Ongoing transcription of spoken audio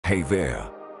Hey there,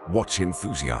 watch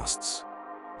enthusiasts.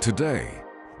 Today,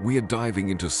 we are diving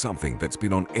into something that's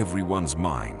been on everyone's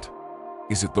mind.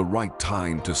 Is it the right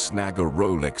time to snag a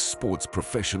Rolex Sports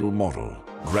Professional model?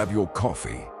 Grab your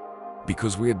coffee,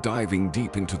 because we're diving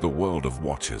deep into the world of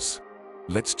watches.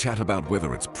 Let's chat about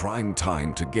whether it's prime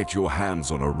time to get your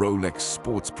hands on a Rolex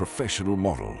Sports Professional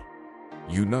model.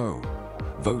 You know,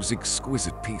 those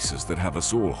exquisite pieces that have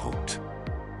us all hooked.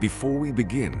 Before we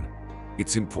begin,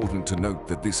 it's important to note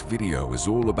that this video is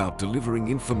all about delivering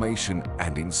information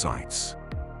and insights.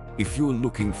 If you're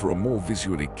looking for a more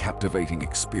visually captivating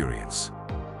experience,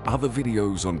 other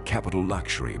videos on capital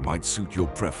luxury might suit your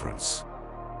preference.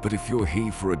 But if you're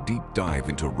here for a deep dive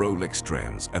into Rolex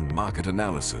trends and market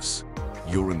analysis,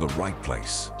 you're in the right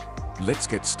place. Let's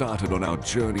get started on our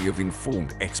journey of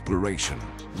informed exploration.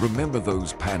 Remember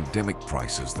those pandemic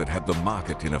prices that had the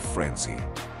market in a frenzy?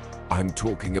 I'm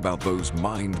talking about those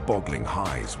mind-boggling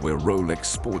highs where Rolex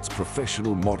Sports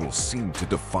Professional models seemed to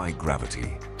defy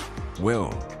gravity.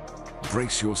 Well,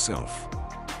 brace yourself,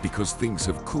 because things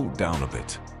have cooled down a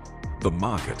bit. The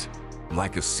market,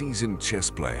 like a seasoned chess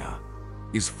player,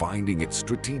 is finding its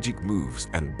strategic moves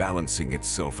and balancing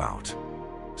itself out.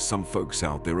 Some folks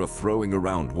out there are throwing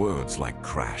around words like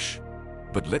crash.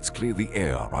 But let's clear the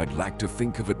air. I'd like to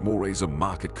think of it more as a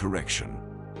market correction,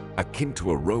 akin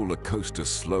to a roller coaster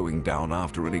slowing down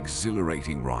after an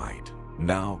exhilarating ride.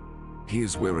 Now,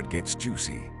 here's where it gets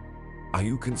juicy. Are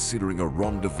you considering a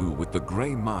rendezvous with the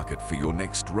gray market for your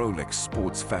next Rolex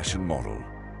sports fashion model?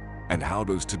 And how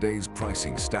does today's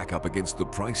pricing stack up against the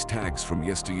price tags from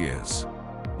yesteryears?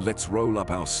 Let's roll up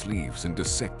our sleeves and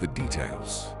dissect the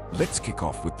details. Let's kick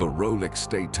off with the Rolex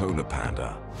Daytona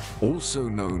Panda, also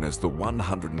known as the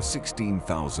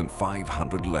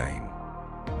 116,500 lane.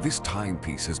 This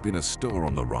timepiece has been a star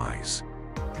on the rise,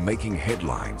 making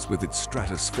headlines with its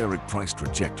stratospheric price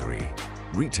trajectory.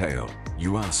 Retail,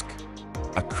 you ask?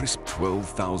 A crisp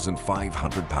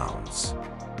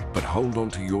 £12,500. But hold on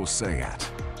to your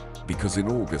say-at, because in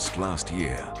August last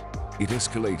year, it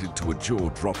escalated to a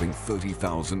jaw-dropping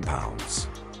 £30,000.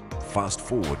 Fast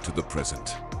forward to the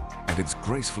present, and it's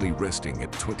gracefully resting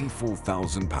at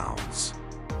 £24,000.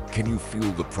 Can you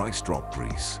feel the price drop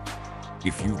breeze?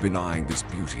 If you've been eyeing this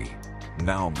beauty,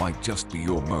 now might just be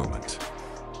your moment.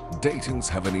 Daytons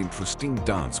have an interesting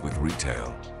dance with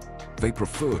retail. They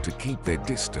prefer to keep their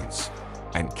distance,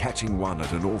 and catching one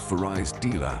at an authorized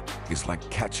dealer is like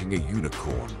catching a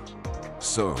unicorn.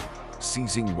 So,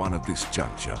 seizing one at this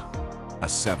juncture, a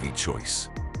savvy choice,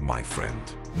 my friend.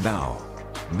 Now,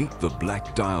 meet the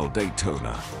Black Dial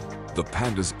Daytona, the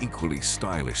Panda's equally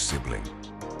stylish sibling.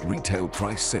 Retail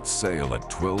price set sail at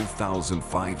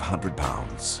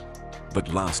 £12,500.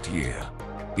 But last year,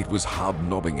 it was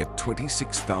hobnobbing at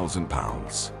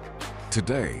 £26,000.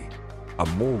 Today, a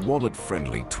more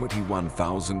wallet-friendly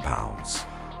 £21,000.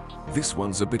 This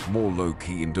one's a bit more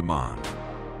low-key in demand.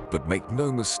 But make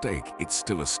no mistake, it's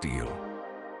still a steal.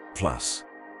 Plus,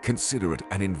 consider it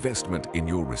an investment in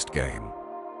your wrist game.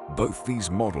 Both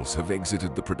these models have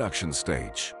exited the production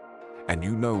stage. And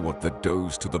you know what that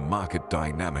does to the market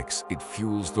dynamics. It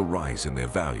fuels the rise in their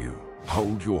value.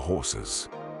 Hold your horses.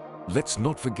 Let's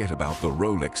not forget about the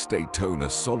Rolex Daytona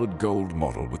solid gold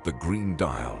model with the green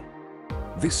dial.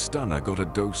 This stunner got a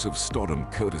dose of stardom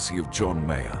courtesy of John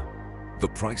Mayer. The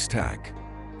price tag,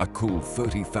 a cool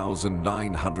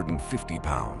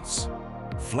 £30,950.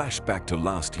 Flashback to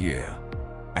last year,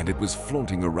 and it was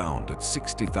flaunting around at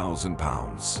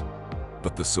 £60,000.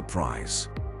 But the surprise,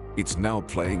 it's now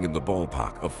playing in the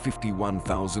ballpark of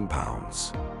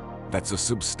 £51,000. That's a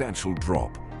substantial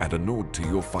drop and a nod to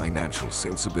your financial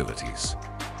sensibilities.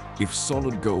 If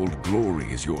solid gold glory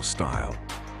is your style,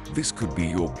 this could be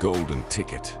your golden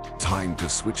ticket. Time to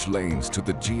switch lanes to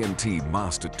the GMT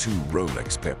Master 2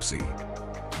 Rolex Pepsi.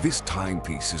 This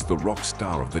timepiece is the rock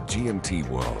star of the GMT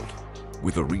world,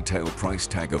 with a retail price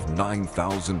tag of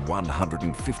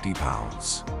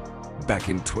 £9,150. Back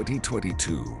in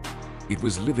 2022, it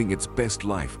was living its best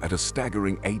life at a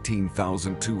staggering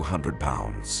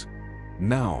 £18,200.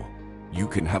 Now, you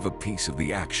can have a piece of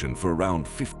the action for around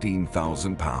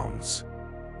 £15,000.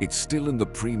 It's still in the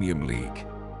premium league,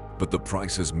 but the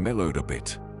price has mellowed a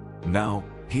bit. Now,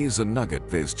 here's a nugget.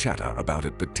 There's chatter about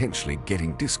it potentially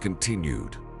getting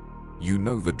discontinued. You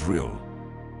know the drill.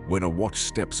 When a watch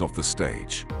steps off the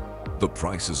stage, the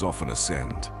prices often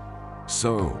ascend.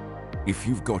 So, if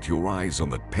you've got your eyes on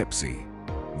that Pepsi,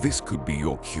 this could be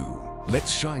your cue. Let's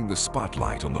shine the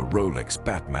spotlight on the Rolex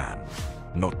Batman,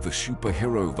 not the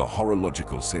superhero, the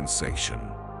horological sensation.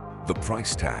 The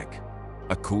price tag,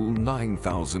 a cool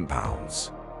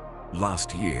 £9,000.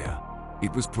 Last year,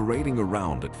 It was parading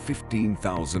around at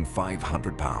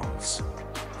 £15,500.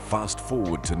 Fast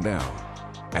forward to now,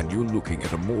 and you're looking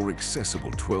at a more accessible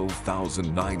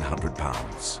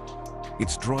 £12,900.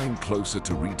 It's drawing closer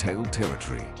to retail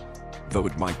territory, though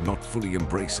it might not fully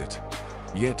embrace it.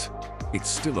 Yet, it's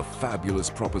still a fabulous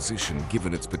proposition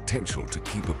given its potential to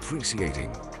keep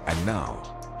appreciating. And now,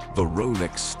 the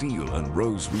Rolex Steel and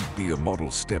Rose Root Beer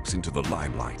model steps into the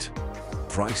limelight.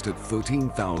 Priced at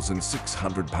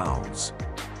 £13,600,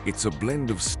 it's a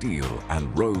blend of steel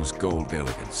and rose gold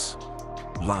elegance.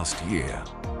 Last year,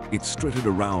 it strutted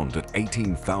around at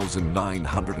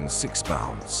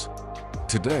 £18,906.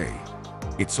 Today,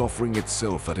 it's offering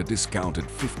itself at a discounted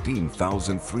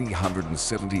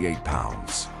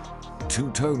 £15,378.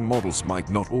 Two-tone models might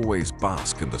not always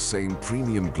bask in the same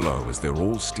premium glow as their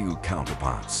all-steel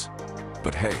counterparts.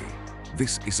 But hey,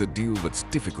 this is a deal that's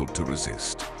difficult to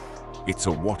resist. It's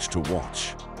a watch to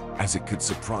watch, as it could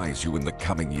surprise you in the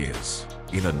coming years.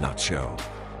 In a nutshell,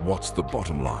 what's the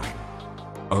bottom line?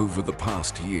 Over the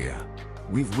past year,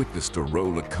 we've witnessed a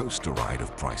roller coaster ride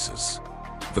of prices.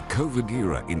 The COVID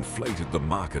era inflated the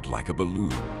market like a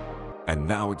balloon, and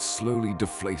now it's slowly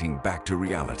deflating back to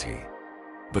reality.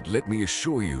 But let me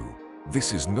assure you,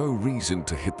 this is no reason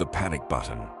to hit the panic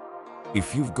button.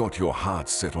 If you've got your heart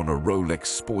set on a Rolex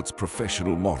Sports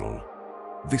Professional model,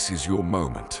 this is your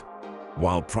moment.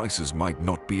 While prices might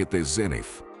not be at their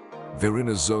zenith, they're in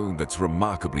a zone that's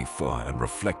remarkably fair and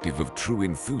reflective of true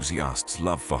enthusiasts'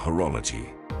 love for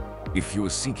horology. If you are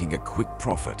seeking a quick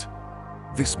profit,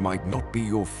 this might not be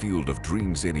your field of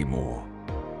dreams anymore.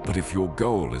 But if your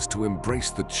goal is to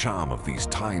embrace the charm of these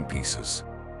timepieces,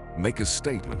 make a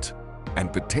statement,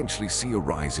 and potentially see a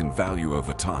rise in value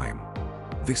over time,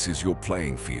 this is your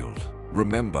playing field.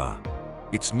 Remember,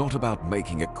 it's not about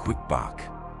making a quick buck,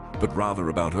 but rather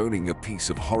about owning a piece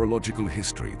of horological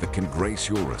history that can grace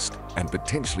your wrist and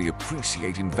potentially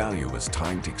appreciate in value as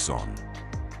time ticks on.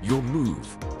 Your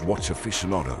move, watch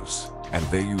aficionados, and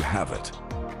there you have it.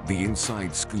 The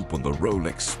inside scoop on the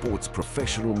Rolex Sports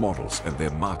Professional models and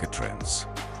their market trends.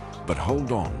 But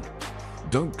hold on,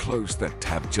 don't close that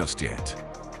tab just yet.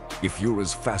 If you're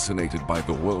as fascinated by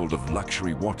the world of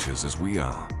luxury watches as we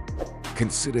are,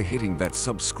 consider hitting that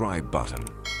subscribe button.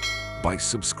 By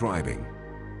subscribing,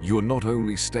 you're not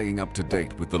only staying up to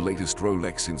date with the latest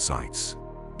Rolex insights,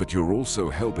 but you're also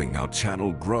helping our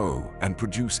channel grow and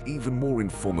produce even more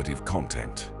informative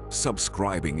content.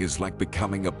 Subscribing is like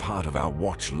becoming a part of our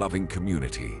watch-loving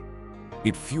community.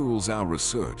 It fuels our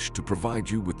research to provide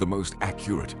you with the most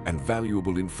accurate and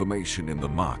valuable information in the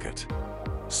market.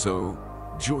 So,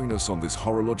 join us on this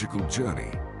horological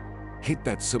journey. Hit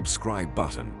that subscribe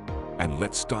button, and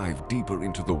let's dive deeper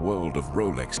into the world of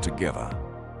Rolex together.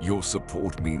 Your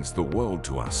support means the world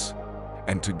to us,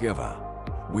 and together,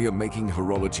 we are making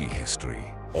horology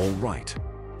history. All right,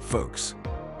 folks,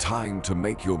 time to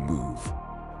make your move.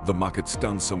 The market's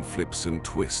done some flips and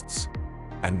twists,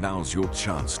 and now's your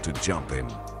chance to jump in.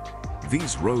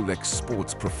 These Rolex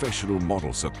Sports Professional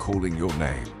models are calling your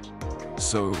name.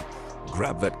 So,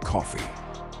 grab that coffee,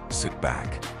 sit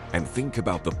back, and think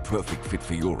about the perfect fit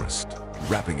for your wrist.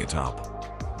 Wrapping it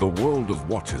up, the world of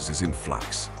watches is in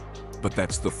flux, but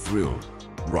that's the thrill,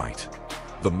 right?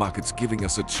 The market's giving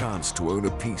us a chance to own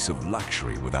a piece of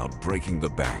luxury without breaking the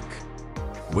bank.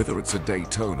 Whether it's a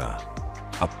Daytona,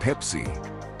 a Pepsi,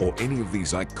 or any of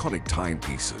these iconic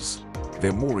timepieces,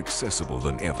 they're more accessible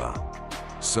than ever.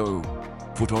 So,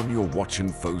 put on your watch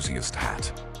enthusiast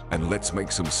hat, and let's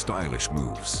make some stylish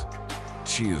moves.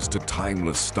 Cheers to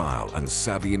timeless style and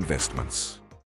savvy investments.